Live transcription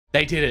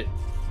They did it.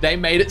 They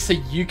made it so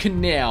you can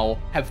now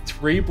have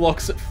 3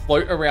 blocks that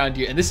float around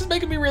you. And this is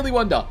making me really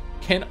wonder,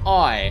 can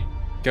I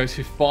go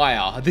to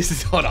fire? This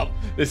is, hold up.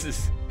 This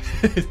is,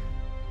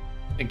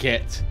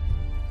 get,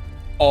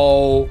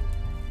 oh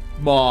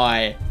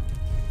my,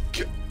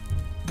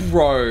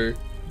 bro,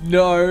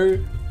 no,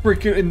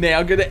 freaking,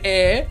 now go to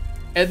air,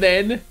 and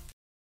then,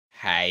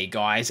 hey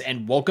guys,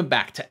 and welcome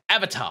back to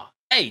Avatar,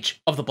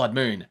 Age of the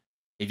Bloodmoon.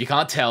 If you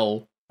can't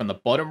tell, from the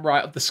bottom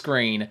right of the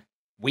screen,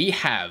 we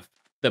have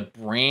the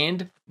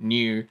brand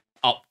new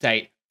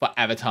update for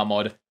Avatar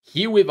Mod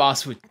here with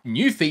us with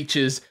new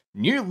features,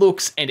 new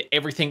looks, and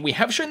everything. We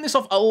have shown this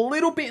off a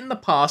little bit in the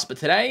past, but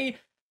today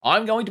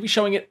I'm going to be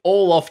showing it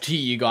all off to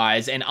you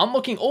guys and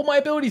unlocking all my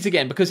abilities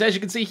again, because as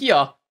you can see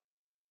here,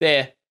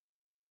 they're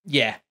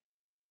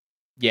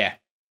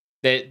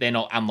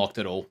not unlocked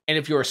at all. And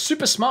if you're a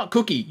super smart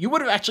cookie, you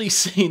would have actually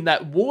seen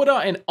that water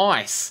and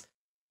ice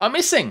are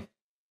missing.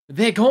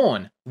 They're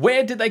gone.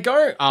 Where did they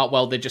go?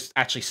 Well, they're just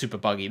actually super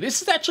buggy.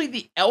 This is actually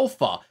the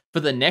alpha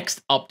for the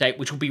next update,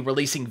 which will be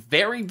releasing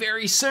very,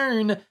 very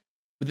soon.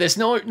 But there's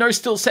no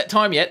still set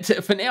time yet.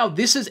 For now,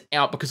 this is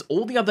out because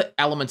all the other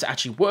elements are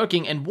actually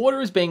working and water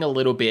is being a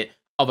little bit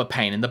of a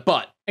pain in the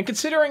butt. And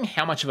considering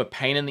how much of a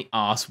pain in the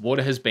ass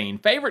water has been,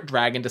 Favorite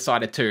Dragon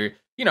decided to,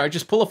 you know,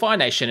 just pull a Fire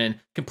Nation and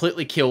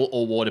completely kill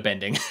all water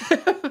bending.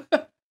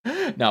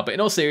 No, but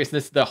in all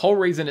seriousness, the whole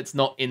reason it's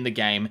not in the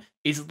game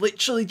is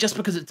literally just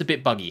because it's a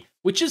bit buggy,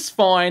 which is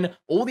fine.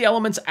 All the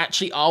elements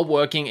actually are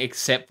working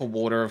except for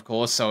water, of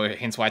course, so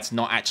hence why it's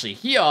not actually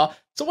here.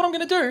 So what I'm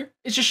going to do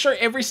is just show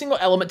every single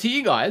element to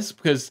you guys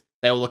because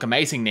they all look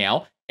amazing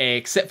now,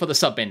 except for the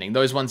sub-bending.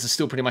 Those ones are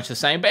still pretty much the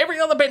same, but every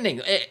other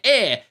bending,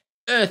 air,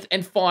 earth,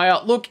 and fire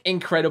look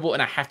incredible,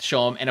 and I have to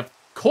show them. And of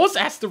course,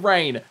 it has to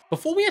rain.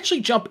 Before we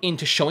actually jump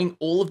into showing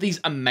all of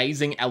these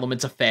amazing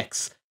elements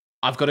effects,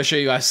 I've got to show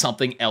you guys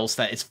something else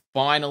that is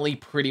finally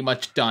pretty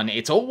much done.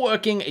 It's all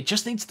working, it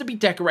just needs to be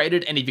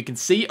decorated, and if you can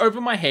see over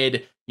my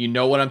head, you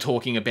know what I'm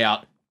talking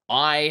about.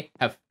 I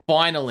have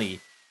finally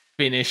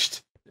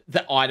finished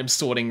the item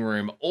sorting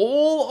room.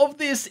 All of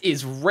this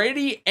is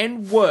ready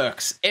and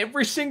works.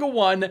 Every single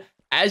one,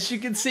 as you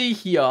can see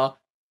here,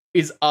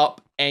 is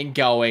up and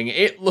going.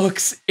 It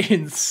looks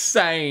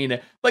insane.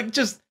 Like,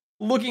 just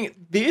looking at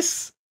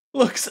this,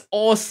 looks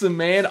awesome,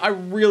 man. I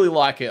really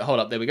like it. Hold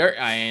up, there we go,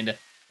 and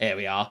there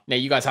we are. Now,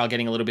 you guys are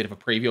getting a little bit of a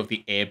preview of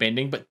the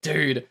airbending, but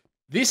dude,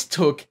 this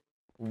took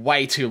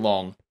way too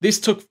long. This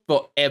took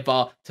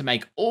forever to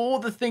make all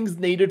the things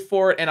needed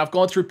for it, and I've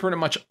gone through pretty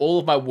much all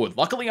of my wood.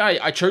 Luckily,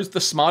 I chose the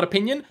smart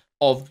opinion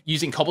of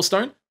using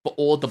cobblestone for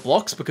all of the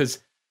blocks because,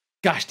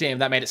 gosh damn,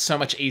 that made it so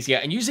much easier.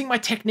 And using my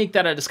technique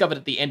that I discovered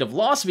at the end of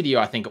last video,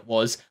 I think it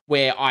was,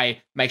 where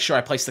I make sure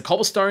I place the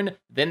cobblestone,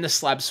 then the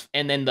slabs,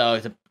 and then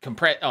the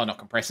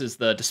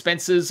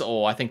dispensers,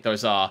 or I think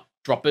those are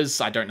droppers,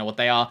 I don't know what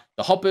they are,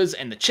 the hoppers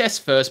and the chests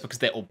first because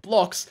they're all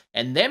blocks,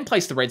 and then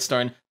place the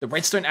redstone. The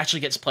redstone actually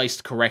gets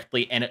placed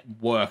correctly and it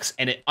works,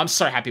 and I'm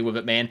so happy with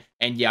it, man.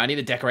 And yeah, I need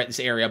to decorate this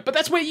area, but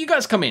that's where you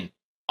guys come in.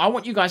 I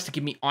want you guys to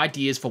give me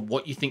ideas for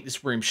what you think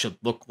this room should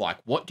look like.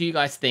 What do you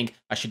guys think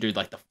I should do,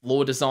 like the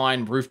floor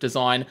design, roof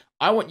design?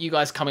 I want you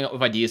guys coming up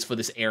with ideas for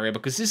this area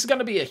because this is going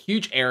to be a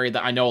huge area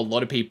that I know a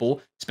lot of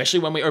people, especially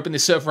when we open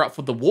this server up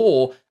for the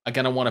war, are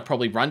going to want to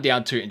probably run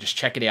down to and just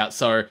check it out.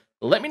 So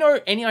let me know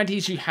any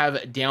ideas you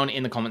have down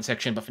in the comment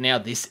section. But for now,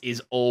 this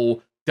is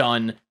all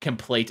done,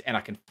 complete, and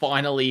I can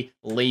finally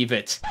leave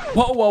it.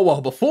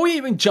 Whoa. Before we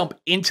even jump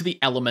into the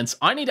elements,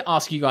 I need to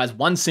ask you guys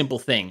one simple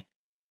thing.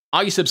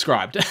 Are you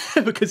subscribed?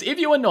 Because if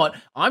you are not,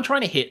 I'm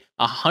trying to hit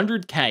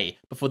 100K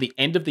before the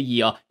end of the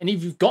year. And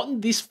if you've gotten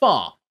this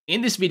far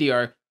in this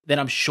video, then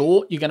I'm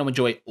sure you're going to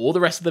enjoy all the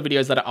rest of the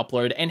videos that I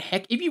upload. And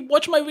heck, if you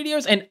watch my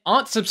videos and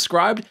aren't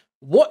subscribed,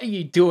 what are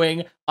you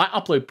doing? I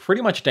upload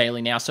pretty much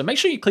daily now, so make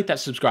sure you click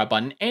that subscribe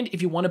button. And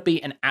if you want to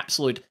be an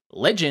absolute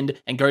legend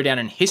and go down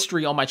in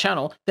history on my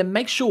channel, then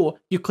make sure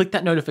you click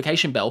that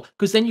notification bell,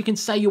 because then you can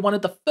say you're one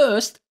of the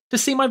first to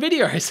see my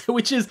videos,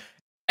 which is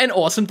an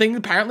awesome thing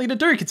apparently to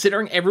do,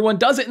 considering everyone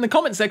does it in the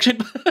comment section.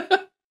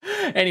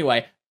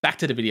 Anyway, back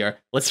to the video.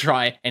 Let's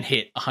try and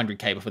hit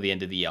 100K before the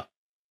end of the year.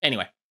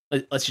 Anyway,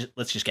 let's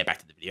just get back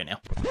to the video now.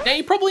 Now,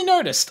 you probably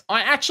noticed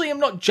I actually am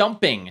not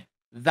jumping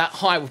that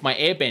high with my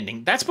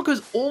airbending. That's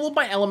because all of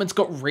my elements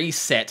got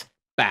reset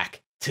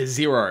back to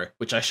 0,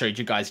 which I showed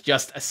you guys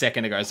just a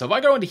second ago. So if I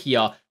go into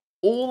here,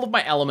 all of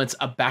my elements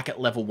are back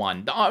at level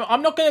 1.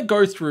 I'm not going to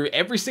go through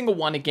every single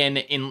one again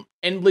and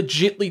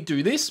legitly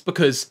do this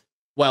because,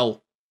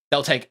 well,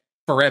 they'll take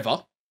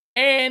forever.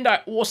 And I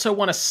also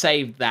want to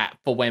save that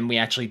for when we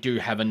actually do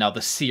have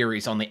another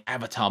series on the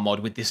Avatar mod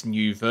with this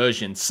new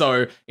version.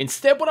 So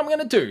instead, what I'm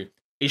going to do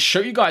is show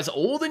you guys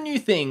all the new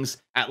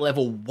things at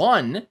level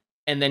 1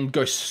 and then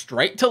go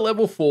straight to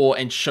level 4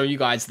 and show you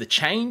guys the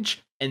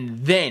change. And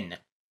then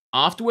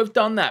after we've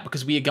done that,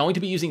 because we are going to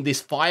be using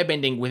this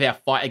firebending with our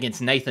fight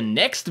against Nathan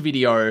next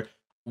video,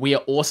 we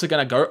are also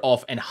going to go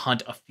off and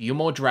hunt a few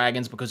more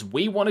dragons because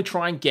we want to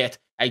try and get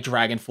a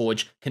dragon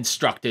forge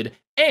constructed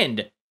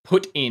and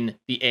put in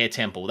the air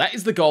temple. That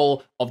is the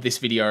goal of this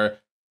video.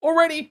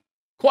 already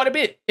quite a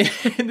bit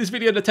in this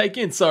video to take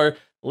in. So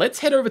let's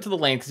head over to the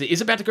land because it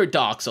is about to go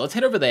dark. So let's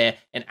head over there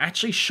and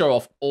actually show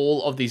off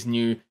all of these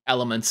new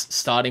elements,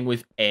 starting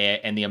with air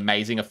and the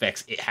amazing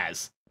effects it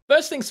has.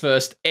 First things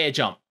first, air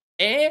jump.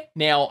 Air,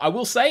 now I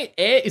will say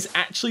air is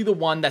actually the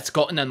one that's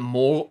gotten a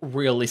more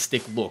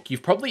realistic look.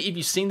 You've probably, if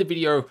you've seen the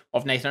video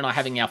of Nathan and I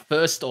having our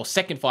first or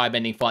second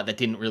firebending fight that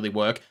didn't really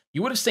work,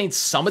 you would have seen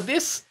some of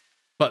this,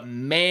 but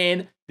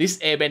man, this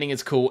airbending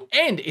is cool.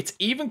 And it's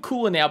even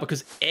cooler now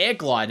because air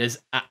gliders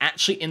are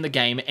actually in the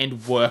game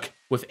and work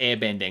with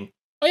airbending.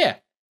 Oh yeah,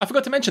 I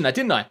forgot to mention that,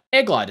 didn't I?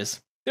 Air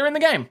gliders, they're in the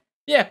game.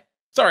 Yeah,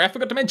 sorry, I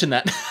forgot to mention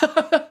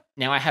that.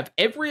 Now I have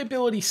every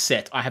ability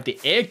set. I have the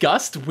air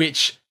gust,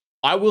 which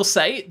I will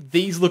say,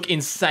 these look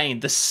insane.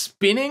 The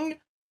spinning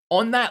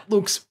on that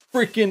looks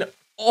freaking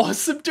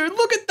awesome, dude.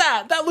 Look at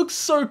that. That looks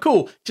so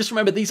cool. Just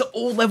remember, these are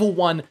all level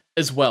 1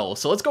 as well.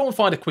 So let's go and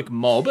find a quick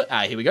mob.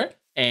 Here we go.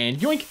 And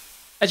yoink.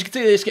 As you can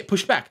see, they just get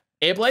pushed back.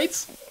 Air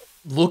blades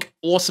look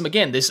awesome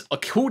again. There's a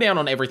cooldown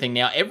on everything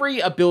now. Every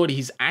ability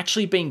is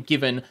actually being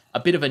given a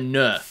bit of a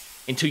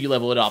nerf until you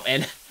level it up.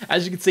 And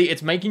as you can see,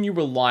 it's making you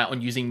rely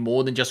on using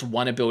more than just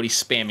one ability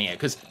spamming it.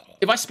 Because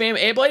if I spam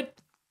air blade,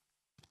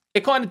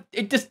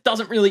 it just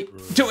doesn't really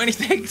do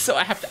anything, so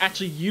I have to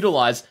actually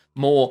utilize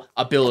more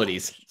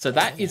abilities. So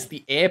that is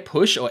the air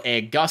push or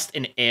air gust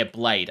and air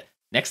blade.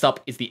 Next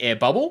up is the air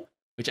bubble,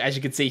 which as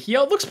you can see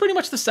here, looks pretty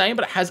much the same,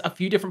 but it has a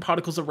few different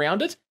particles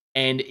around it,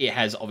 and it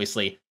has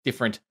obviously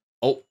different...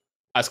 Oh,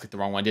 I just clicked the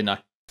wrong one, didn't I?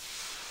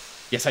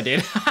 Yes, I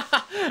did.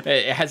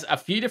 It has a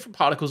few different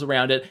particles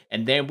around it,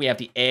 and then we have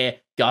the air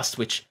gust,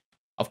 which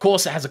of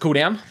course it has a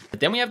cooldown, but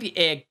then we have the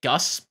air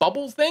gust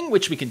bubble thing,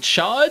 which we can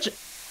charge,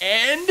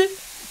 and...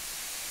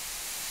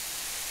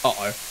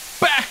 Uh-oh.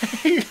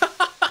 Bang!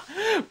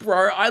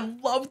 Bro, I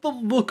love the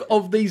look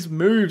of these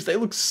moves. They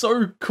look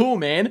so cool,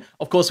 man.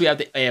 Of course, we have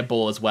the air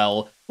ball as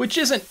well, which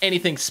isn't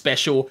anything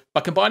special,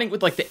 but combining it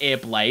with like the air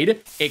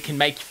blade, it can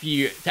make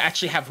you to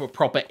actually have a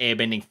proper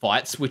airbending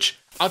fights, which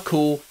are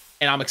cool.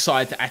 And I'm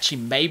excited to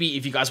actually, maybe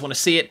if you guys want to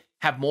see it,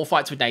 have more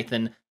fights with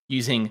Nathan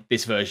using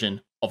this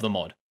version of the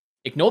mod.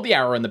 Ignore the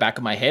arrow in the back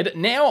of my head.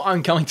 Now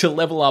I'm going to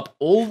level up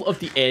all of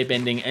the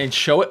airbending and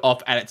show it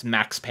off at its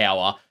max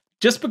power,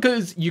 just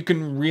because you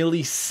can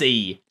really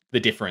see the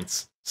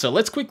difference. So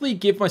let's quickly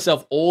give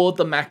myself all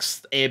the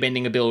max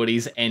airbending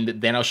abilities, and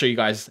then I'll show you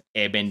guys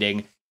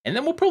airbending, and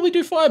then we'll probably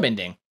do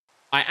firebending.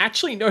 I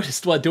actually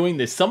noticed while doing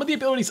this, some of the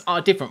abilities are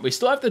different. We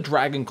still have the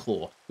Dragon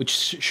Claw, which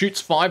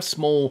shoots 5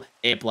 small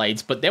air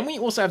blades, but then we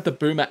also have the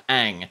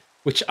Boomerang,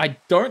 which I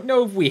don't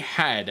know if we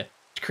had,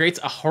 which creates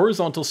a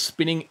horizontal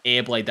spinning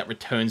air blade that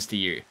returns to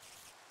you.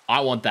 I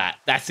want that.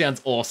 That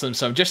sounds awesome.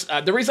 So I'm just,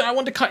 the reason I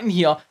want to cut in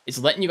here is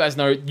letting you guys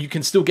know you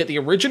can still get the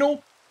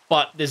original,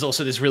 but there's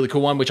also this really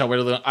cool one, which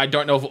I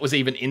don't know if it was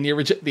even in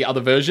the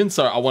other version,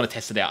 so I want to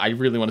test it out. I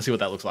really want to see what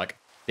that looks like.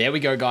 There we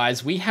go,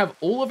 guys. We have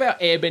all of our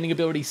airbending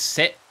abilities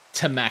set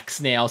to max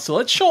now, so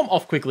let's show them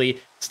off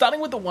quickly, starting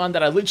with the one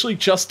that I literally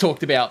just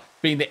talked about,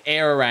 being the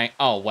air-orang.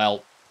 Oh,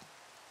 well,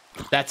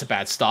 that's a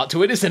bad start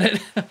to it, isn't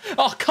it?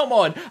 Oh, come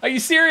on. Are you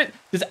serious?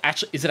 Is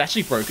it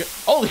actually broken?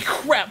 Holy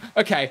crap.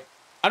 Okay.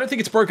 I don't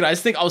think it's broken. I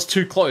just think I was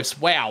too close.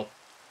 Wow.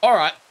 All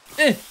right.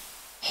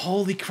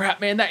 Holy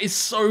crap, man. That is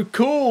so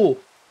cool.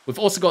 We've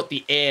also got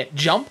the air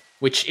jump,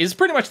 which is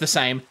pretty much the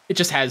same. It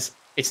just has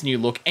its new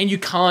look, and you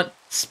can't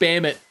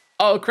spam it.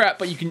 Oh, crap.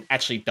 But you can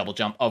actually double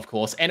jump, of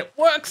course, and it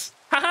works.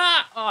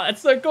 Haha. Oh,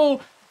 that's so cool.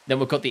 Then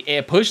we've got the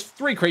air push.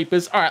 3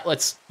 creepers. All right,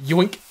 let's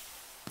yoink.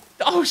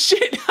 Oh,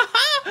 shit.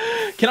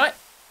 Can I?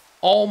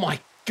 Oh,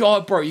 my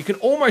God, bro. You can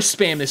almost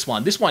spam this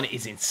one. This one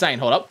is insane.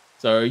 Hold up.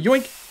 So,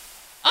 yoink.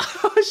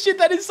 Oh shit,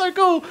 that is so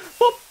cool.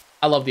 Whoop.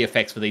 I love the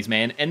effects for these,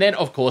 man. And then,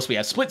 of course, we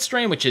have Split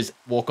Stream, which is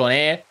Walk on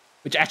Air,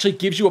 which actually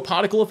gives you a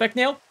particle effect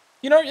now.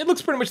 You know, it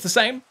looks pretty much the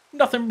same.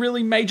 Nothing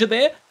really major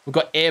there. We've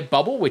got Air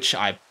Bubble, which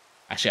I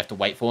actually have to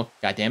wait for.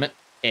 God damn it.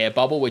 Air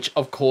Bubble, which,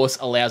 of course,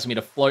 allows me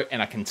to float,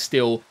 and I can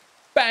still,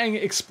 bang,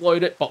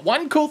 explode it. But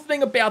one cool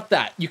thing about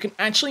that, you can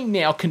actually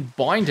now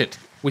combine it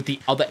with the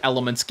other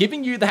elements,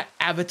 giving you that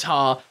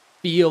avatar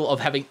feel of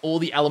having all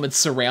the elements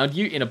surround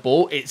you in a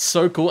ball. It's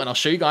so cool, and I'll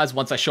show you guys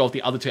once I show off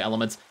the other 2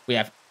 elements. We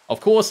have,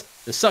 of course,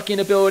 the suck-in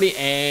ability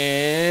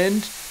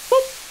and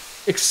whoop,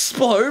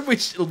 explode,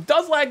 which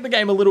does lag the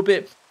game a little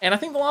bit. And I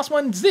think the last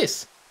one's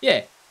this.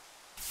 Yeah.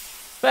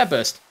 Fire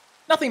burst.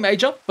 Nothing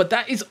major, but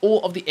that is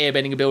all of the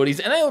airbending abilities,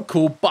 and they look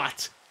cool,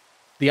 but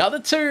the other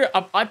 2,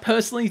 I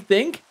personally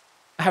think,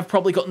 have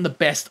probably gotten the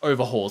best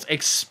overhauls,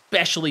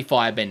 especially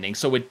firebending,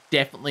 so we're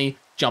definitely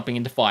jumping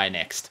into fire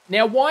next.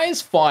 Now, why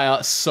is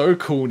fire so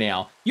cool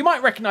now? You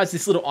might recognize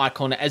this little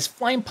icon as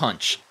Flame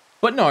Punch,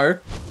 but no,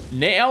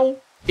 now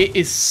it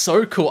is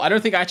so cool. I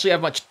don't think I actually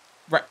have much...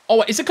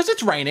 Oh, is it because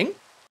it's raining?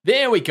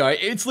 There we go.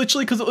 It's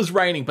literally because it was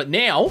raining, but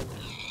now...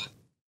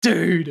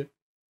 Dude.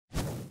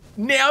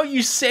 Now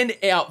you send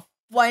out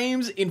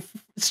flames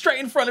straight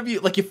in front of you,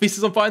 like your fist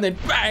is on fire, and then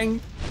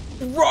bang!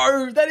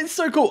 Bro, that is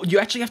so cool. You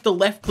actually have to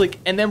left click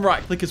and then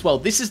right click as well.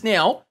 This is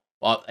now...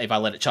 Well, if I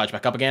let it charge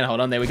back up again,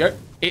 hold on, there we go.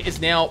 It is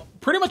now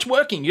pretty much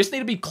working. You just need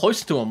to be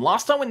close to him.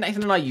 Last time when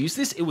Nathan and I used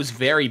this, it was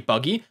very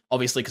buggy,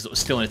 obviously because it was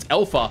still in its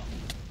alpha.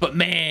 But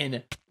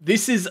man,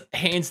 this is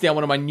hands down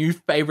one of my new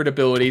favorite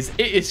abilities.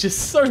 It is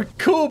just so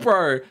cool,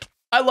 bro.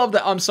 I love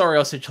that. I'm sorry,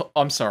 Ostrich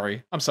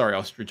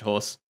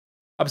Horse.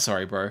 I'm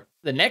sorry, bro.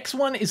 The next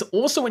one is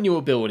also a new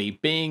ability,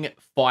 being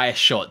Fire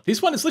Shot.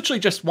 This one is literally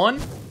just one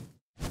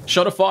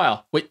shot of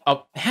fire. Wait,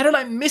 how did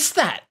I miss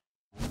that?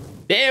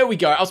 There we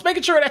go. I was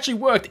making sure it actually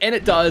worked, and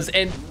it does.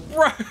 And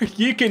bro,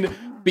 you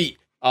can be,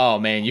 oh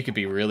man, you could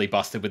be really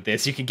busted with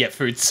this. You can get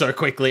food so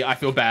quickly. I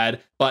feel bad.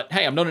 But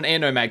hey, I'm not an air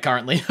nomad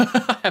currently.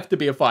 I have to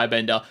be a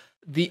firebender.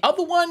 The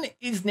other one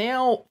is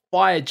now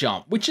Fire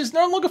Jump, which is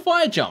no longer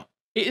Fire Jump.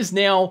 It is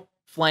now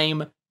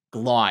Flame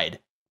Glide.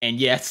 And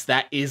yes,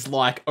 that is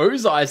like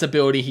Ozai's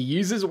ability he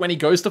uses when he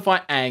goes to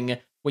fight Aang.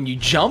 When you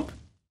jump,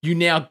 you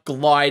now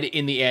glide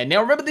in the air.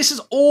 Now remember, this is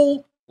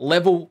all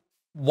level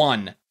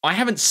 1. I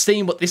haven't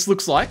seen what this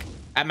looks like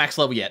at max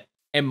level yet.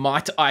 And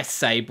might I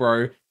say,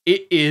 bro,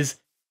 it is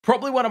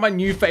probably one of my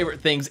new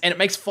favorite things, and it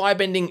makes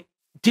firebending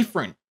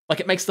different. Like,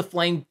 it makes the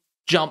flame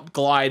jump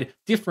glide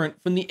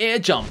different from the air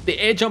jump. The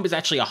air jump is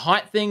actually a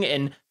height thing,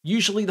 and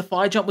usually the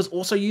fire jump was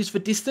also used for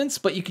distance,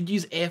 but you could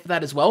use air for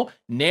that as well.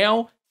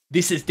 Now,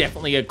 this is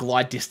definitely a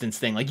glide distance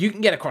thing. Like, you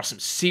can get across some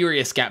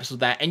serious gaps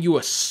with that, and you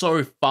are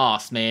so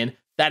fast, man.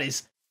 That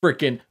is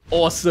freaking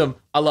awesome.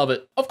 I love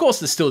it. Of course,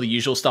 there's still the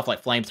usual stuff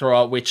like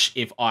flamethrower, which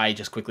if I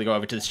just quickly go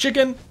over to this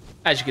chicken,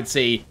 as you can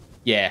see,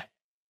 yeah,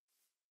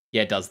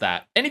 it does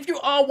that. And if you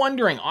are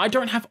wondering, I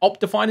don't have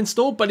Optifine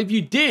installed, but if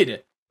you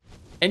did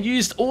and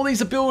used all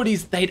these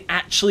abilities, they'd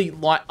actually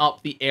light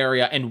up the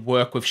area and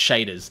work with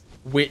shaders,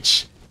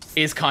 which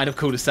is kind of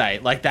cool to say.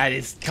 Like, that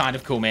is kind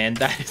of cool, man.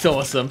 That is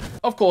awesome.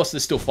 Of course,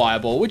 there's still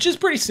Fireball, which is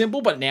pretty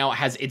simple, but now it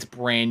has its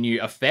brand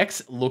new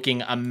effects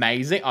looking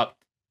amazing.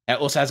 It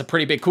also has a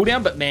pretty big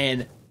cooldown, but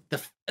man,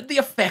 the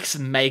effects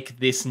make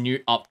this new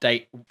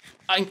update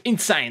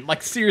insane.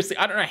 Like, seriously,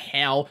 I don't know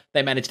how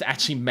they managed to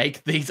actually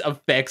make these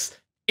effects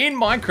in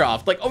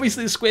Minecraft. Like,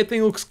 obviously the square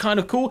thing looks kind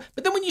of cool,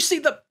 but then when you see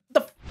the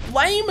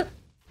flame,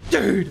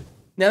 dude,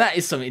 now that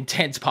is some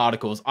intense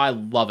particles. I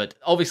love it.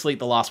 Obviously,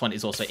 the last one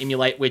is also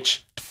Emulate,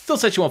 which still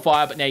sets you on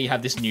fire, but now you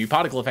have this new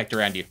particle effect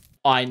around you.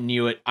 I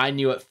knew it.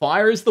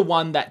 Fire is the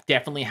one that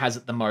definitely has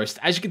it the most.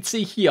 As you can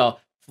see here,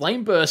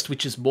 Flame Burst,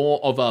 which is more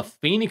of a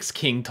Phoenix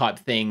King type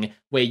thing,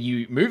 where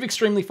you move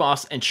extremely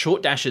fast and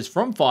short dashes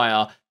from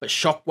fire, but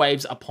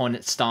shockwaves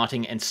upon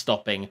starting and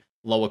stopping,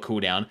 lower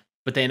cooldown.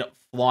 But then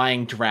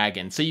Flying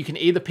Dragon. So you can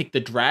either pick the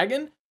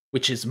dragon,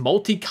 which is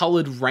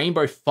multicolored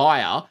rainbow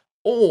fire,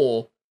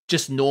 or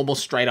just normal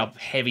straight up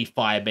heavy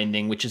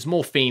firebending, which is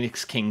more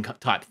Phoenix King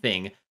type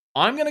thing.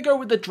 I'm going to go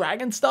with the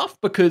dragon stuff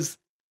because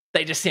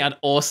they just sound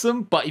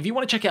awesome. But if you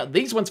want to check out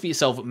these ones for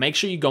yourself, make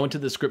sure you go into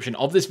the description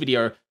of this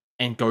video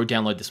and go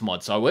download this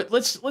mod. So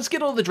let's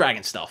get all the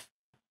dragon stuff.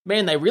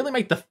 Man, they really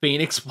make the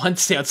Phoenix one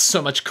sound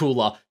so much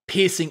cooler.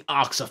 Piercing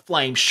arcs of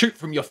flame, shoot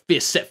from your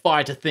fist, set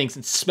fire to things,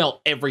 and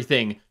smelt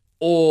everything.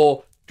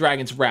 Or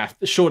Dragon's Wrath,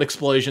 the short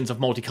explosions of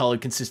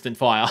multicolored consistent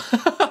fire.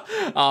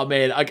 Oh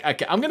man,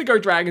 okay, I'm gonna go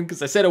dragon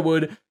because I said I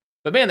would.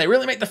 But man, they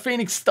really make the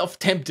Phoenix stuff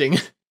tempting.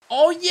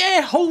 Oh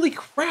yeah, holy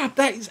crap,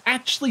 that is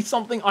actually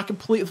something I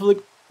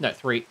completely... No,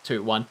 3,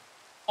 2, 1.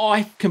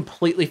 I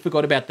completely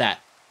forgot about that.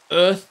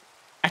 Earth...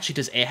 Actually,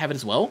 does air have it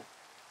as well?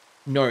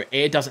 No,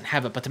 air doesn't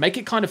have it. But to make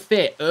it kind of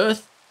fair,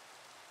 Earth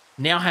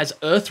now has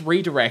Earth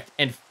Redirect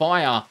and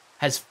Fire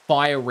has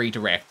Fire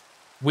Redirect,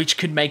 which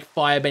could make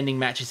firebending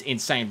matches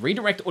insane.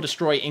 Redirect or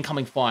destroy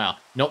incoming fire,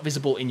 not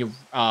visible in your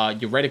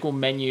reticle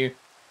menu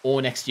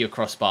or next to your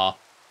crossbar,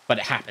 but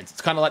it happens.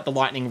 It's kind of like the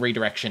lightning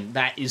redirection.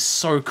 That is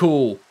so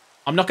cool.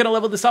 I'm not going to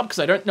level this up because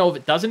I don't know if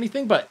it does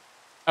anything, but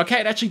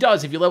okay, it actually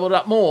does. If you level it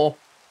up more,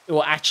 it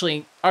will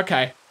actually...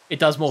 Okay, it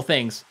does more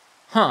things.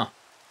 Huh.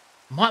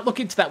 Might look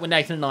into that when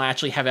Nathan and I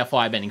actually have our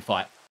firebending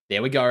fight.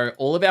 There we go.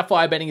 All of our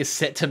firebending is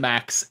set to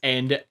max,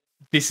 and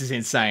this is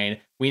insane.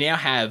 We now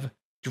have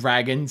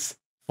Dragon's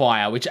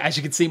Fire, which, as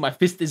you can see, my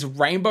fist is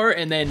rainbow,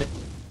 and then...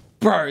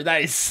 Bro,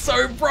 that is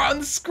so bright on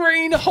the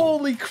screen.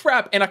 Holy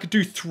crap. And I could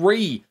do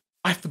 3.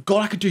 I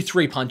forgot I could do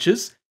 3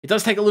 punches. It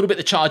does take a little bit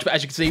to charge, but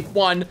as you can see,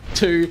 1,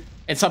 2,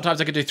 and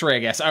sometimes I could do 3, I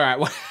guess. All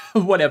right,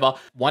 whatever.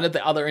 One of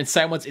the other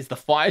insane ones is the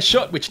Fire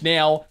Shot, which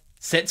now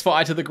sets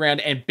fire to the ground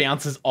and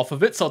bounces off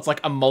of it. So it's like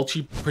a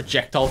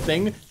multi-projectile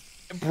thing.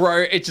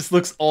 Bro, it just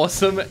looks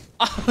awesome.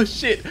 Oh,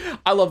 shit.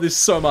 I love this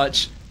so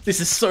much. This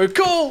is so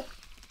cool.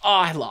 Oh,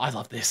 I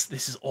love this.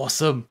 This is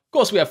awesome. Of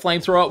course, we have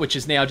Flamethrower, which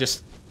is now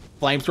just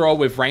Flamethrower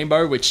with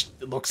Rainbow, which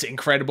looks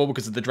incredible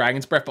because of the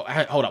Dragon's Breath. But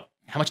hold up.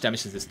 How much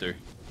damage does this do?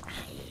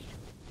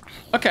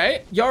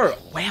 Okay. Yo.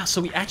 Wow.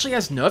 So he actually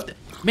has nerfed.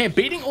 Man,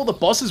 beating all the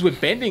bosses with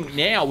bending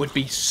now would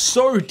be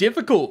so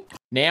difficult.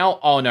 Now,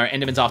 oh no,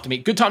 Enderman's after me.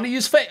 Good time to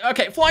use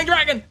okay, Flying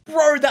Dragon.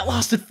 Bro, that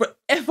lasted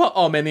forever.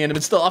 Oh man, the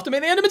Enderman's still after me.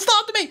 The Enderman's still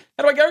after me.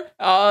 How do I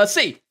go?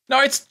 C.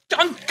 No, it's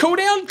done.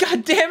 Cooldown.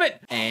 God damn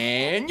it.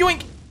 And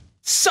yoink.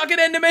 Suck it,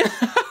 Enderman.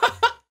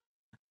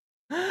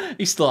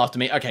 He's still after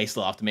me. Okay, he's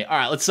still after me. All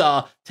right, let's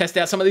test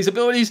out some of these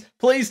abilities.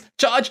 Please,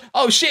 charge.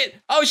 Oh, shit.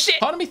 Oh, shit.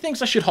 Part of me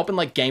thinks I should hop in,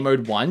 like, game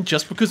mode 1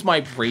 just because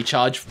my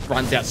recharge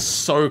runs out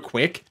so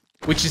quick,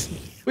 which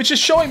is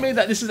showing me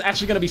that this is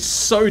actually going to be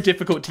so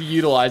difficult to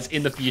utilize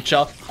in the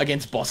future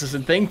against bosses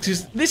and things,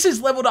 because this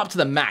is leveled up to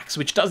the max,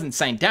 which does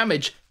insane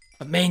damage,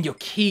 but man, your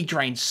ki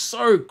drains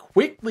so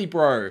quickly,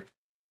 bro.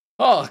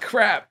 Oh,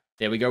 crap.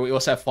 There we go. We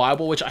also have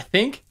Fireball, which I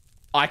think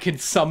I can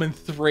summon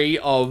 3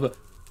 of.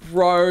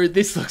 Bro,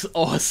 this looks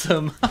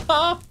awesome.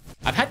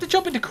 I've had to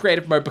jump into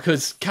creative mode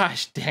because,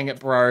 gosh dang it,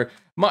 bro.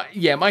 My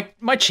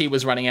chi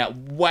was running out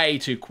way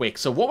too quick.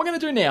 So what we're going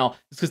to do now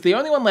is, because the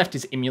only one left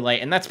is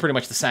Emulate, and that's pretty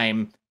much the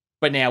same,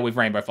 but now with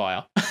Rainbow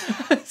Fire.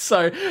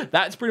 So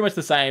that's pretty much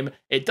the same.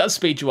 It does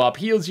speed you up,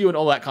 heals you, and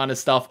all that kind of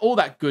stuff, all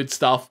that good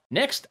stuff.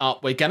 Next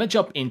up, we're going to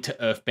jump into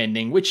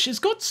Earthbending, which has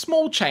got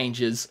small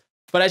changes.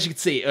 But as you can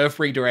see, Earth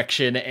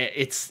Redirection,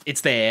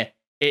 it's there.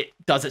 It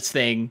does its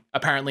thing.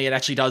 Apparently, it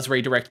actually does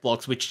redirect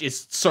blocks, which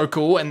is so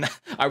cool. And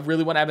I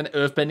really want to have an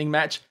Earthbending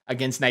match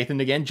against Nathan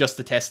again, just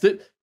to test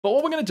it. But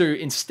what we're going to do,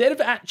 instead of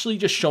actually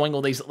just showing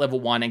all these at level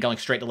 1 and going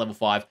straight to level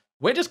 5,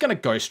 we're just going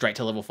to go straight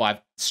to level 5,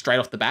 straight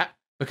off the bat.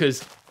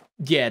 Because,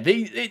 yeah,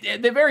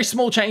 they're very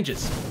small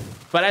changes.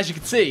 But as you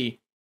can see,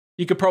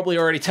 you could probably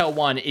already tell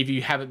one if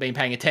you haven't been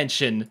paying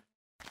attention.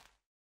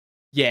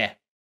 Yeah.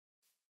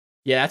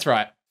 Yeah, that's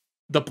right.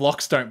 The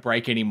blocks don't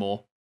break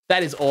anymore.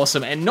 That is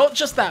awesome. And not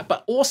just that,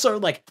 but also,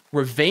 like,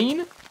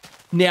 Ravine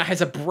now has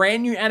a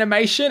brand new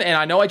animation. And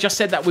I know I just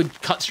said that would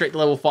cut straight to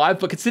level 5,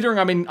 but considering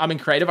I'm in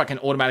creative, I can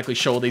automatically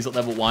show all these at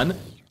level 1.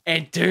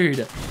 And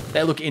dude,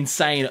 they look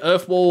insane.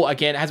 Earth Wall,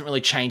 again, hasn't really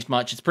changed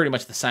much. It's pretty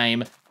much the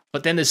same.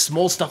 But then there's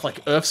small stuff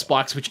like Earth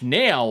Spikes, which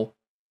now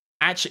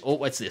actually, oh,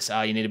 what's this?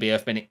 Oh, you need to be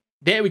Earthbending.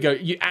 There we go.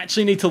 You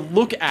actually need to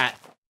look at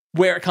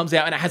where it comes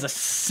out, and it has a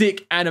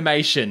sick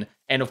animation.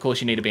 And of course,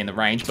 you need to be in the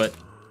range, but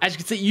as you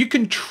can see, you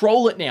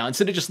control it now.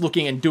 Instead of just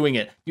looking and doing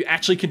it, you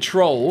actually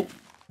control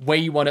where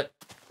you want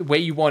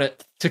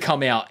it to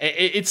come out.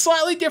 It's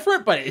slightly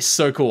different, but it's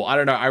so cool. I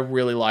don't know. I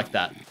really like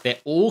that. They're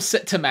all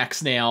set to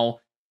max now.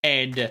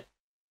 And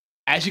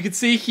as you can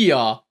see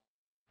here,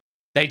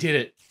 they did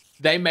it.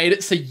 They made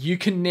it so you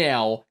can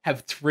now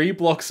have 3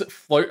 blocks that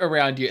float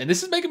around you. And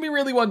this is making me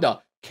really wonder,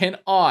 can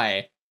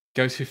I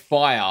go to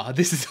fire?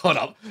 This is hot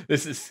up.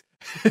 This is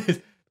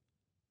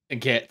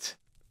and get.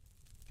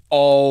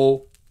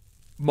 Oh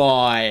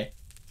my,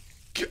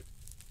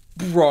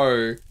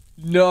 bro,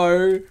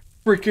 no,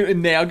 freaking,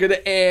 and now go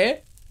to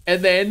air,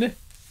 and then,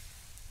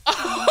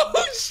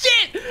 oh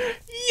shit,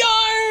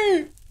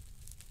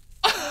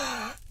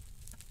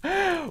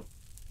 yo,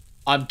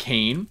 I'm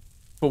keen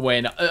for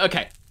when,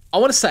 okay, I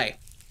want to say,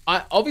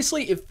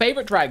 obviously, if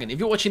Favorite Dragon, if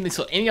you're watching this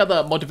or any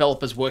other mod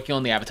developers working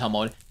on the Avatar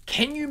mod,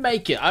 can you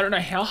make it? I don't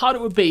know how hard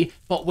it would be,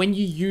 but when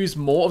you use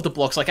more of the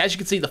blocks, like as you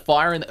can see, the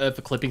fire and the earth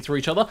are clipping through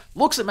each other,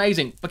 looks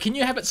amazing. But can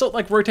you have it sort of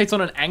like rotates on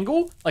an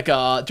angle, like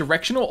a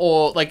directional,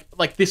 or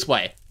like this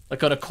way,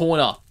 like on a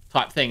corner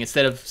type thing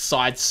instead of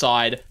side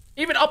side,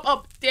 even up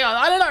down?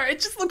 I don't know. It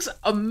just looks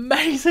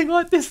amazing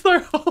like this though.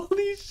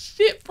 Holy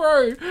shit,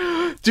 bro,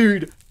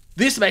 dude,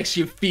 this makes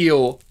you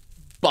feel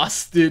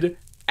busted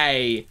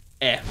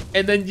AF,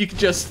 and then you can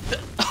just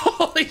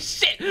holy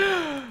shit.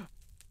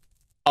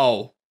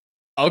 Oh.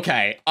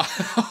 Okay.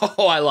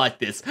 Oh, I like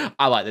this.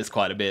 I like this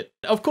quite a bit.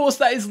 Of course,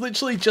 that is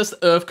literally just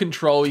earth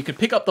control. You can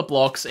pick up the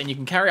blocks and you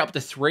can carry up to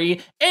 3.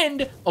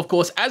 And of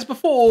course, as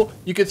before,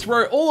 you could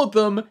throw all of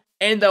them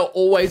and they'll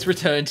always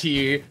return to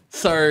you.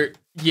 So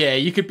yeah,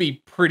 you could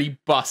be pretty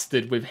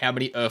busted with how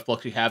many earth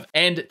blocks you have.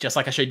 And just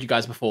like I showed you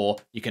guys before,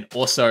 you can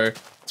also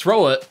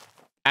throw it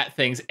at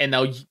things and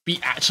they'll be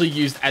actually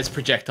used as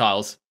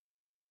projectiles.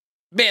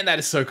 Man, that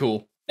is so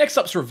cool. Next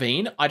up's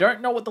Ravine. I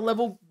don't know what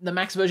the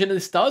max version of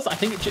this does. I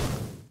think it just...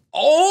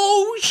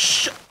 Oh,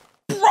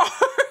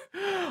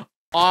 bro!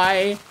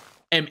 I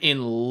am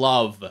in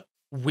love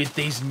with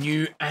these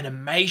new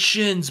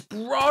animations,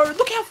 bro.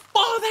 Look how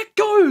far that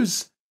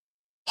goes.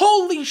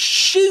 Holy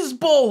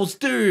shizballs,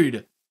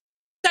 dude.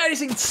 That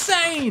is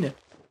insane.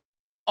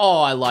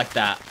 Oh, I like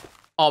that.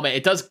 Oh, man,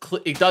 it does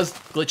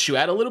glitch you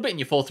out a little bit and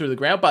you fall through the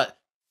ground, but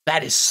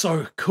that is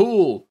so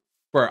cool.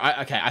 Bro,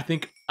 okay, I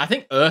think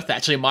Earth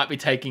actually might be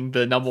taking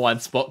the #1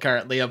 spot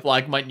currently of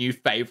like my new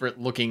favorite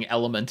looking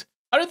element.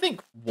 I don't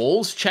think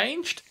walls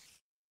changed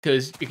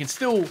because you can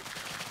still.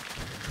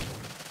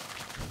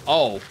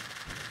 Oh,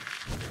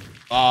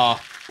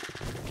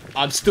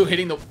 I'm still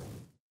hitting the.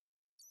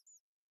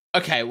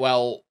 Okay,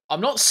 well,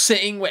 I'm not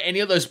seeing where any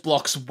of those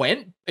blocks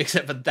went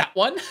except for that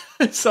one,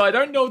 so I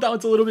don't know if that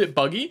one's a little bit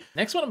buggy.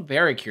 Next one, I'm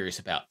very curious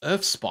about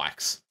Earth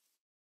Spikes.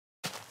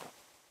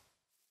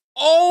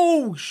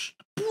 Oh.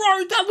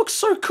 Bro, that looks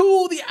so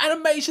cool. The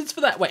animations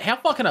for that. Wait, how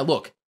far can I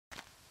look?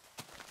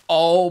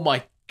 Oh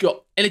my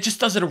god. And it just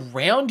does it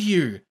around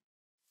you.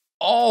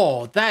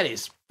 Oh, that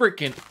is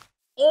freaking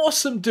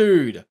awesome,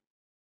 dude.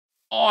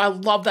 Oh, I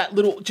love that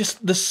little,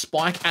 just the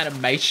spike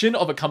animation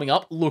of it coming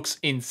up looks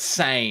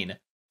insane.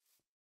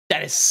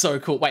 That is so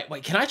cool.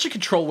 Wait, can I actually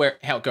control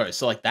how it goes?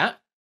 So like that?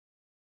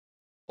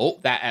 Oh,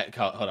 that,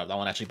 hold up, that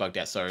one actually bugged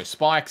out. So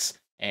spikes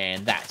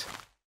and that.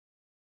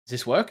 Does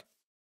this work?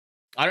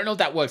 I don't know if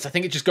that works. I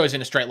think it just goes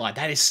in a straight line.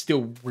 That is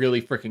still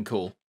really freaking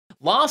cool.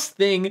 Last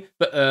thing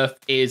for Earth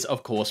is,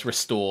 of course,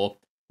 restore,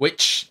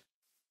 which,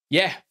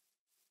 yeah,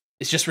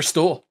 it's just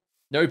restore.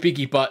 No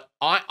biggie, but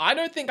I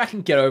don't think I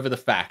can get over the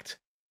fact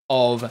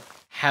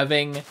of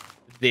having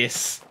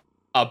this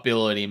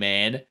ability,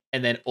 man,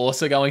 and then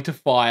also going to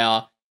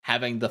fire,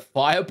 having the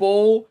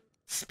fireball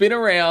spin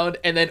around,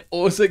 and then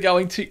also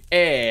going to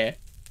air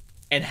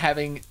and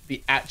having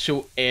the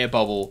actual air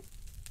bubble.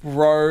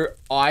 Bro,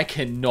 I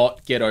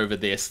cannot get over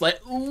this. Like,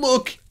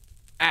 look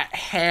at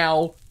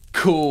how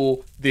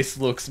cool this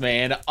looks,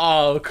 man.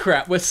 Oh,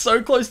 crap. We're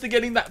so close to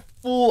getting that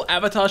full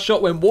avatar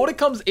shot. When water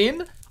comes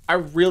in, I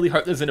really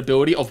hope there's an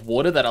ability of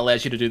water that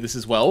allows you to do this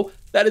as well.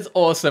 That is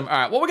awesome. All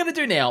right, what we're going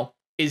to do now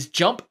is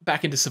jump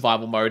back into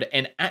survival mode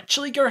and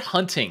actually go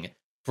hunting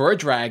for a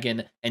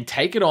dragon and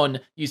take it on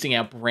using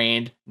our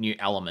brand new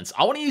elements.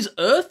 I want to use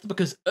Earth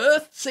because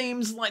Earth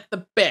seems like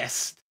the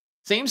best.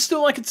 Seems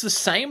still like it's the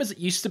same as it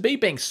used to be,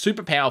 being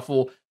super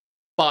powerful,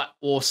 but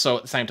also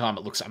at the same time,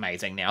 it looks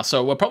amazing now.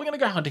 So we're probably going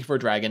to go hunting for a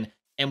dragon,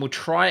 and we'll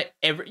try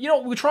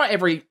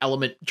every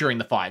element during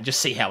the fight,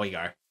 just see how we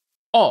go.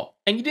 Oh,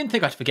 and you didn't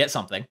think I'd forget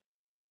something.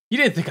 You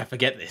didn't think I'd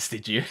forget this,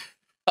 did you?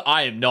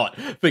 I am not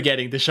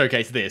forgetting to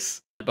showcase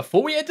this.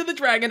 Before we enter the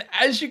dragon,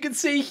 as you can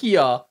see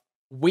here,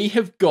 we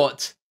have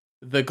got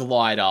the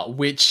glider,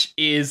 which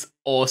is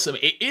awesome.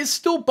 It is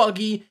still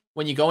buggy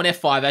when you go on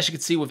F5, as you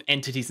can see with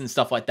entities and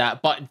stuff like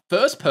that, but in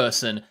first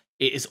person,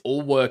 it is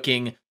all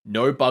working,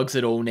 no bugs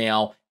at all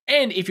now.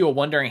 And if you're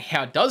wondering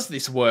how does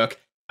this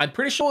work, I'm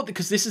pretty sure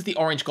because this is the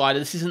orange glider,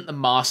 this isn't the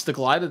master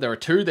glider, there are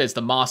two, there's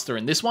the master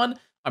and this one.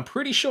 I'm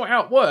pretty sure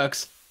how it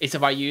works is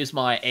if I use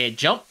my air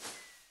jump,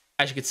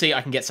 as you can see,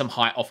 I can get some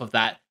height off of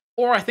that,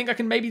 or I think I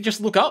can maybe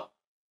just look up.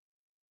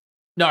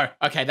 No,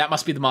 okay, that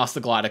must be the master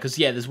glider, because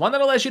yeah, there's one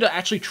that allows you to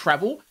actually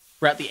travel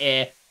throughout the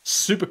air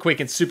super quick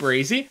and super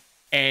easy,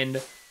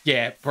 and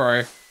yeah,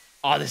 bro.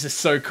 Oh, this is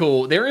so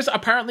cool. There is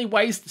apparently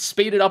ways to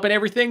speed it up and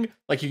everything.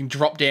 Like you can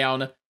drop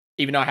down,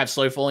 even though I have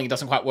slow falling, it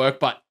doesn't quite work.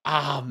 But,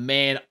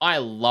 man, I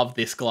love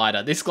this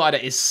glider. This glider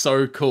is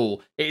so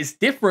cool. It is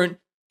different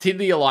to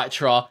the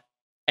Elytra.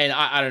 And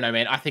I don't know,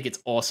 man. I think it's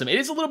awesome. It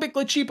is a little bit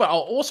glitchy, but I'll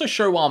also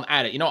show while I'm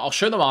at it. You know, I'll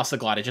show the master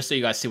glider just so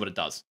you guys see what it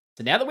does.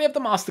 So now that we have the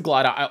master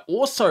glider, I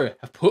also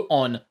have put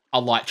on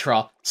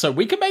Elytra so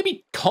we can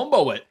maybe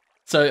combo it.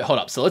 So, hold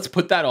up. So let's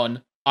put that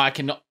on. I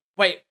cannot...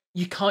 Wait.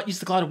 You can't use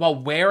the glider while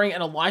wearing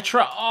an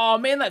Elytra? Oh,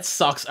 man, that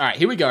sucks. All right,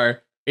 here we go.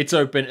 It's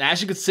open. And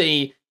as you can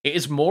see, it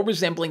is more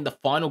resembling the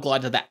final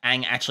glider that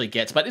Aang actually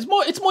gets. But it's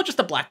more just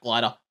a black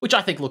glider, which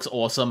I think looks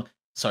awesome.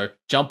 So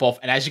jump off.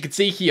 And as you can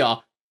see here,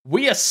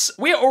 we are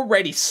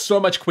already so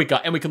much quicker.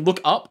 And we can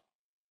look up.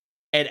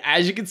 And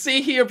as you can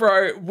see here,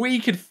 bro, we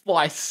can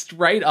fly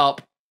straight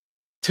up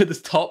to the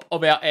top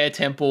of our air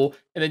temple.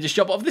 And then just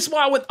jump off. This is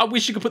why I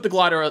wish you could put the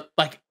glider,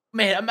 like,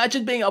 man,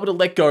 imagine being able to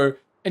let go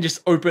and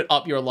just open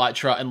up your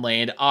Elytra and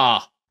land.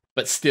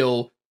 But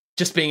still,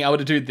 just being able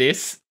to do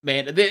this,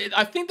 man,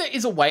 I think there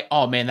is a way.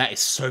 Oh, man, that is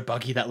so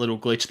buggy, that little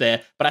glitch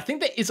there. But I think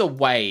there is a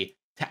way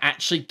to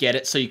actually get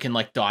it so you can,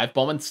 like, dive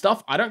bomb and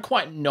stuff. I don't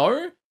quite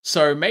know.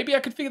 So maybe I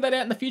could figure that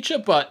out in the future.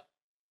 But,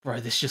 bro,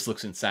 this just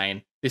looks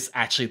insane. This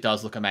actually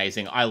does look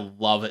amazing. I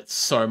love it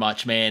so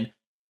much, man.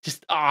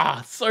 Just,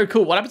 so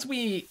cool. What happens if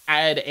we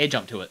add air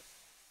jump to it?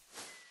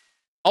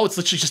 Oh, it's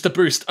literally just a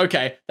boost.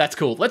 Okay, that's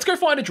cool. Let's go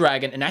find a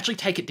dragon and actually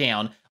take it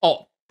down.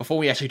 Oh, before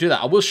we actually do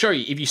that, I will show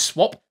you if you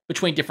swap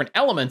between different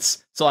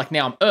elements. So like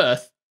now I'm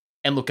Earth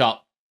and look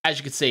up. As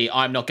you can see,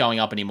 I'm not going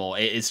up anymore.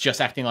 It's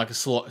just acting like a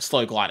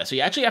slow glider. So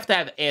you actually have to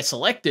have air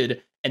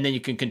selected and then you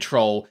can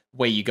control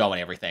where you go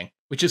and everything,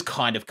 which is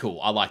kind of cool.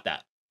 I like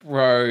that.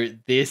 Bro,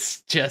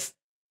 this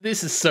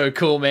is so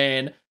cool,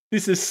 man.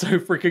 This is so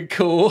freaking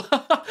cool.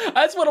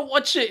 I just want to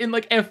watch it in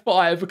like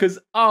F5 because,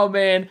 oh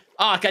man.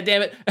 God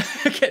damn it.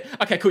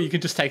 Okay, cool. You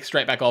can just take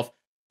straight back off.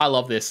 I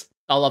love this.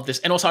 I love this.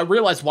 And also I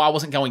realized why I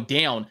wasn't going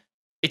down.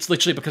 It's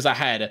literally because I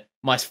had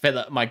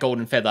my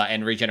golden feather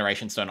and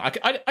regeneration stone. I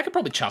could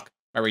probably chuck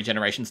my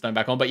regeneration stone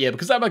back on, but yeah,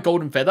 because I have my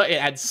golden feather,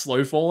 it had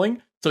slow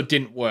falling, so it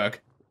didn't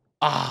work.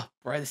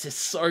 Bro, this is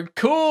so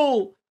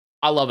cool.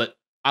 I love it.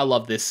 I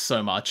love this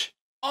so much.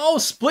 Oh,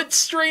 split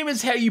stream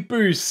is how you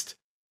boost.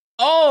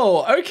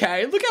 Oh,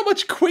 okay. Look how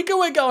much quicker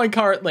we're going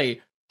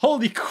currently.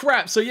 Holy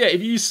crap. So yeah,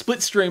 if you use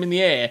split stream in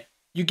the air,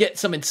 you get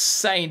some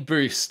insane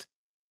boost.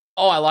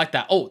 Oh, I like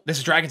that. Oh,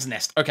 there's a dragon's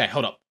nest. Okay,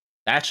 hold up.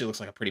 That actually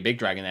looks like a pretty big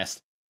dragon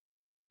nest.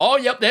 Oh,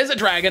 yep, there's a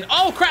dragon.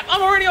 Oh, crap,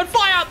 I'm already on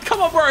fire.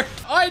 Come on, bro.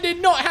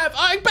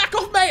 Back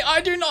off, mate.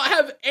 I do not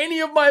have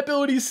any of my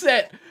abilities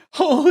set.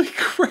 Holy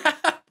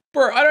crap.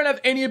 Bro, I don't have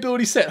any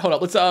abilities set. Hold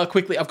up, let's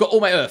quickly. I've got all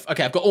my earth.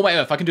 Okay, I've got all my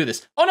earth. I can do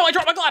this. Oh, no, I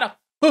dropped my glider.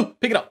 Oh,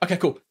 pick it up. Okay,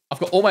 cool. I've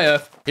got all my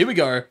earth. Here we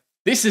go.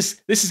 This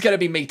is going to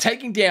be me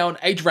taking down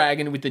a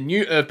dragon with the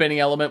new earthbending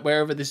element,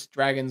 wherever this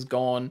dragon's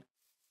gone.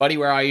 Buddy,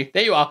 where are you?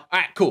 There you are. All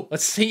right, cool.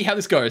 Let's see how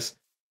this goes.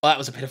 Oh, that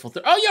was a pitiful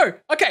thing. Oh, yo.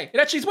 Okay, it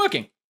actually is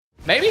working.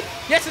 Maybe?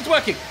 Yes, it's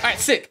working. All right,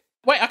 sick.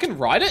 Wait, I can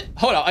ride it?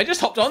 Hold on, I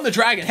just hopped on the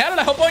dragon. How did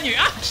I hop on you?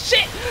 Ah,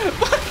 shit!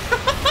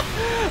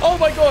 Oh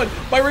my god,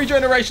 my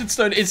regeneration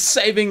stone is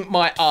saving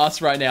my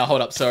ass right now.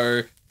 Hold up,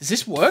 so does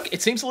this work?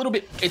 It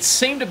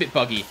seemed a bit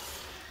buggy.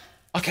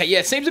 Okay, yeah,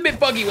 it seems a bit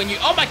buggy when you,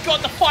 oh my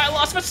god, the fire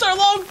lasts for so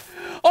long.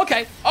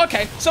 Okay,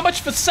 so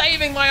much for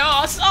saving my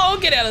ass. Oh,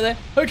 get out of there.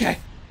 Okay.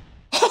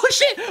 Oh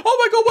shit, oh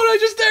my god, what did I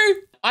just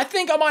do? I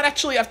think I might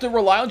actually have to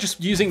rely on just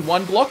using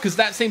one block because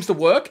that seems to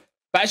work.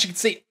 But as you can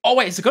see, oh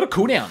wait, has it got a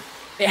cooldown?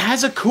 It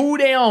has a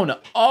cooldown.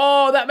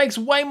 Oh, that makes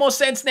way more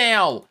sense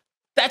now.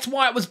 That's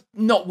why it was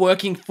not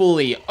working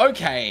fully.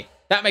 Okay,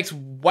 that makes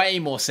way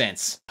more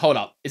sense. Hold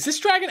up, is this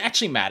dragon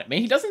actually mad at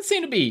me? He doesn't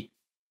seem to be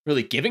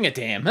really giving a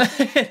damn,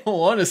 in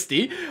all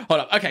honesty.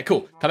 Hold up, okay,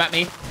 cool, come at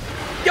me.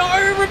 Yo,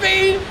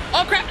 Ravine!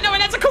 Oh crap, no,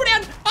 that's a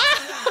cooldown!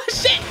 Ah,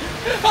 shit!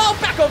 Oh,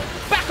 back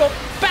off, back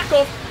off, back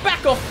off,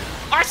 back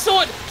off! Our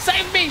sword,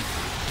 save me!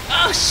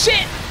 Oh,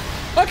 shit!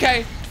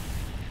 Okay,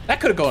 that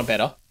could have gone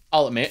better,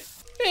 I'll admit.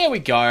 There we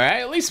go,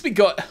 right? At least we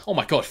got, oh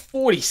my god,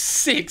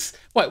 46.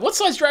 Wait, what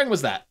size dragon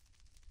was that?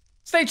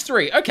 Stage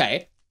 3,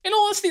 okay. In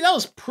all honesty, that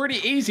was pretty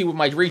easy with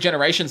my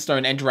regeneration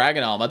stone and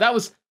dragon armor. That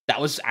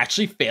was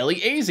actually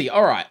fairly easy.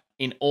 All right,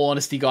 in all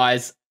honesty,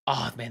 guys,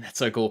 oh man, that's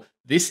so cool.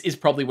 This is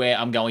probably where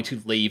I'm going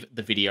to leave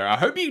the video. I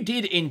hope you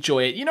did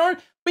enjoy it. You know,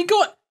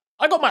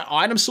 I got my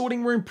item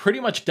sorting room pretty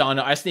much done.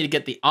 I just need to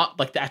get the art,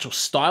 like the actual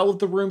style of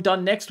the room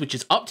done next, which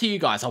is up to you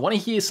guys. I want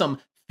to hear some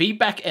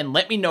feedback and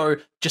let me know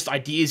just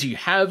ideas you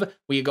have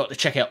where you got to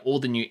check out all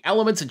the new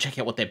elements and check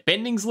out what their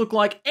bendings look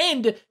like.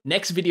 And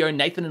next video,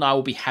 Nathan and I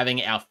will be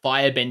having our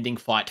fire bending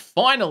fight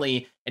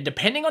finally. And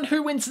depending on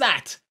who wins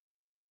that,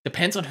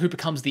 depends on who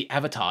becomes the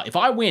avatar. If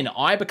I win,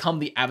 I become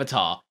the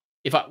avatar.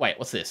 Wait,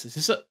 what's this? Is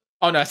this a,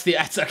 oh no, that's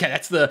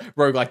the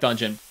roguelike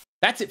dungeon.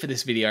 That's it for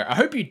this video. I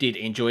hope you did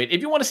enjoy it.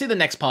 If you want to see the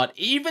next part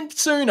even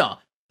sooner,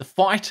 the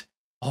fight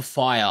of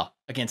fire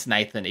against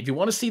Nathan. If you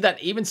want to see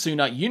that even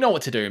sooner, you know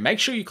what to do. Make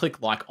sure you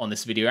click like on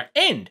this video.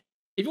 And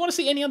if you want to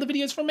see any other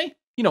videos from me,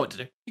 you know what to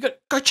do. You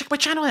go check my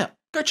channel out.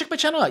 Go check my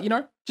channel out, you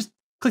know? Just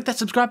click that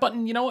subscribe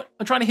button. You know what?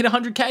 I'm trying to hit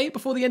 100K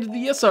before the end of the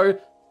year, so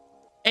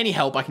any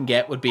help I can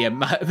get would be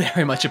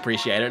very much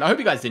appreciated. I hope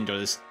you guys did enjoy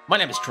this. My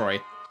name is Troy,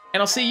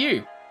 and I'll see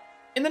you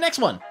in the next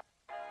one.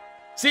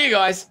 See you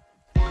guys.